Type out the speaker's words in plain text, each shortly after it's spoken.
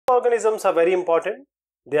Microorganisms are very important.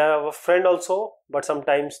 They are a friend also, but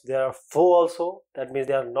sometimes they are foe also. That means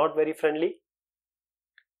they are not very friendly.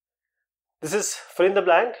 This is fill in the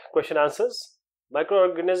blank question answers.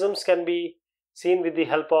 Microorganisms can be seen with the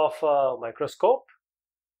help of a microscope.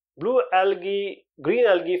 Blue algae, green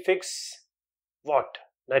algae fix what?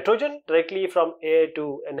 Nitrogen directly from air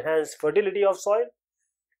to enhance fertility of soil.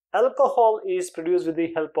 Alcohol is produced with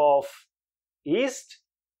the help of yeast.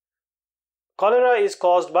 Cholera is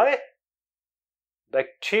caused by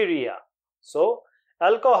bacteria. So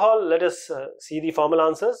alcohol, let us see the formal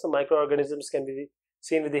answers. The microorganisms can be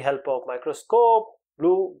seen with the help of microscope.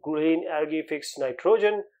 Blue green algae fix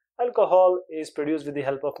nitrogen. Alcohol is produced with the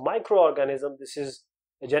help of microorganism. This is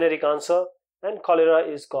a generic answer, and cholera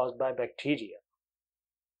is caused by bacteria.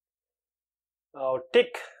 Now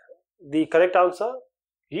tick the correct answer.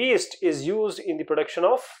 Yeast is used in the production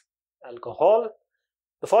of alcohol.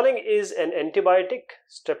 The following is an antibiotic,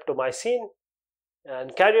 streptomycin,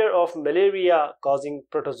 and carrier of malaria causing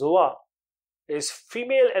protozoa is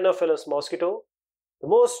female Anopheles mosquito. The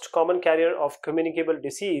most common carrier of communicable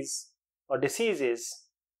disease or disease is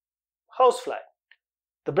housefly.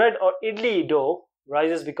 The bread or idli dough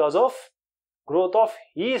rises because of growth of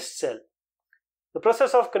yeast cell. The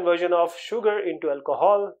process of conversion of sugar into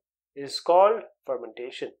alcohol is called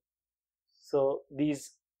fermentation. So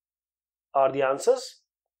these are the answers.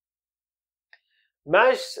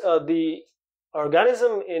 Match the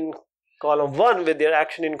organism in column 1 with their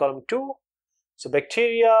action in column 2. So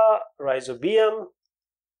bacteria, rhizobium.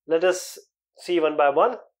 Let us see one by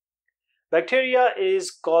one. Bacteria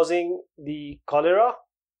is causing the cholera.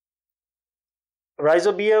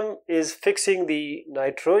 Rhizobium is fixing the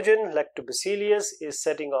nitrogen. Lactobacillus is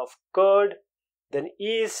setting off curd. Then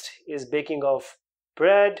yeast is baking of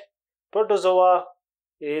bread. Protozoa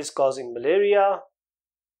is causing malaria.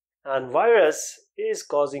 And virus is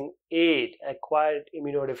causing AIDS, acquired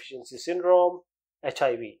immunodeficiency syndrome,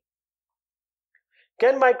 HIV.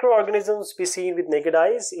 Can microorganisms be seen with naked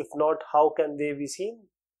eyes? If not, how can they be seen?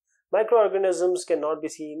 Microorganisms cannot be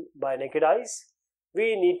seen by naked eyes.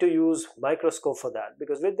 We need to use microscope for that,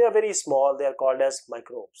 because when they are very small, they are called as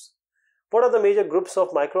microbes. What are the major groups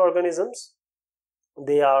of microorganisms?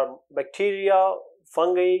 They are bacteria,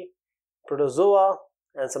 fungi, protozoa,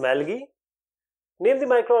 and some algae. Name the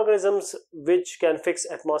microorganisms which can fix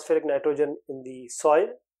atmospheric nitrogen in the soil.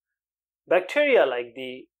 Bacteria like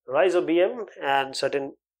the rhizobium and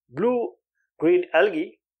certain blue-green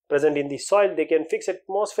algae present in the soil, they can fix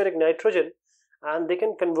atmospheric nitrogen and they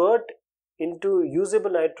can convert into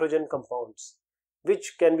usable nitrogen compounds,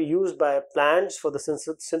 which can be used by plants for the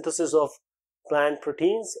synthesis of plant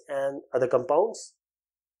proteins and other compounds.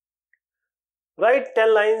 Write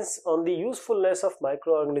 10 lines on the usefulness of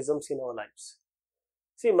microorganisms in our lives.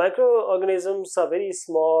 See, microorganisms are very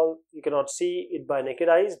small. You cannot see it by naked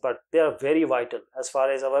eyes, but they are very vital as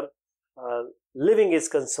far as our living is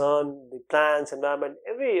concerned. The plants, environment,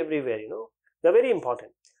 everywhere, they are very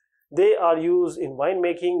important. They are used in wine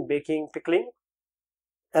making, baking, pickling.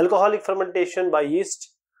 Alcoholic fermentation by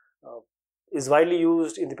yeast is widely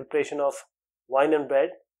used in the preparation of wine and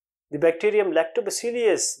bread. The bacterium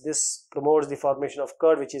Lactobacillus, this promotes the formation of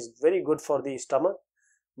curd, which is very good for the stomach.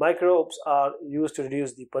 Microbes are used to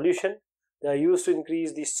reduce the pollution. They are used to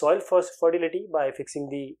increase the soil fertility by fixing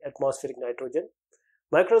the atmospheric nitrogen.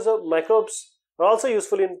 Microbes are also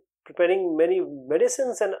useful in preparing many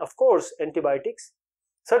medicines and, of course, antibiotics.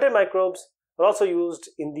 Certain microbes are also used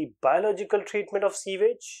in the biological treatment of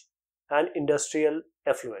sewage and industrial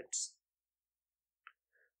effluents.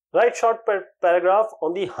 Write short paragraph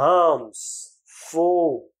on the harms,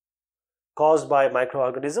 foe, caused by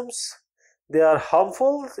microorganisms. They are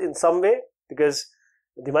harmful in some way because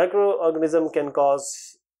the microorganism can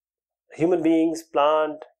cause human beings,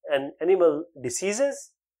 plant and animal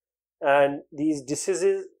diseases, and these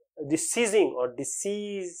disease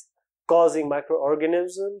causing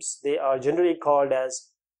microorganisms, they are generally called as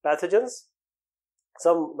pathogens.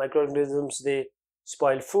 Some microorganisms, they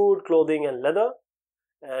spoil food, clothing and leather,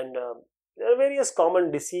 and there are various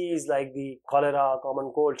common diseases like the cholera,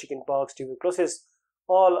 common cold, chickenpox, tuberculosis.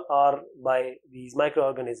 All are by these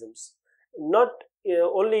microorganisms. Not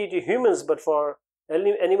only to humans, but for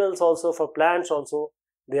animals also, for plants also,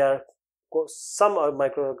 some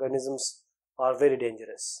microorganisms are very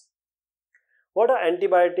dangerous. What are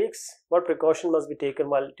antibiotics? What precaution must be taken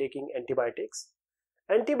while taking antibiotics?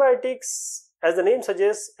 Antibiotics, as the name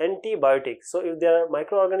suggests, antibiotics. So if there are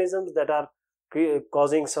microorganisms that are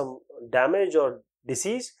causing some damage or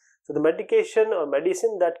disease, so the medication or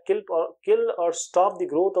medicine that kill or stop the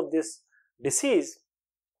growth of this disease,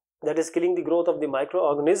 that is killing the growth of the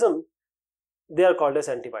microorganism, they are called as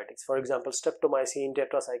antibiotics. For example, streptomycin,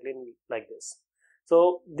 tetracycline, like this.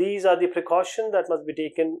 So these are the precautions that must be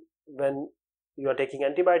taken when you are taking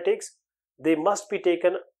antibiotics. They must be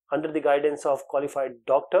taken under the guidance of qualified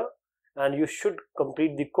doctor, and you should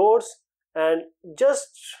complete the course. And just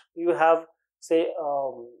you have, say,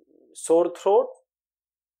 sore throat,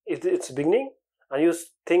 if it's beginning, and you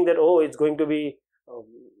think that, oh, it's going to be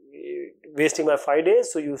wasting my 5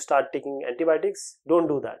 days, so you start taking antibiotics. Don't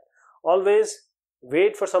do that. Always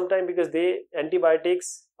wait for some time, because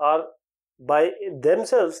antibiotics are by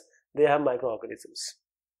themselves, they have microorganisms.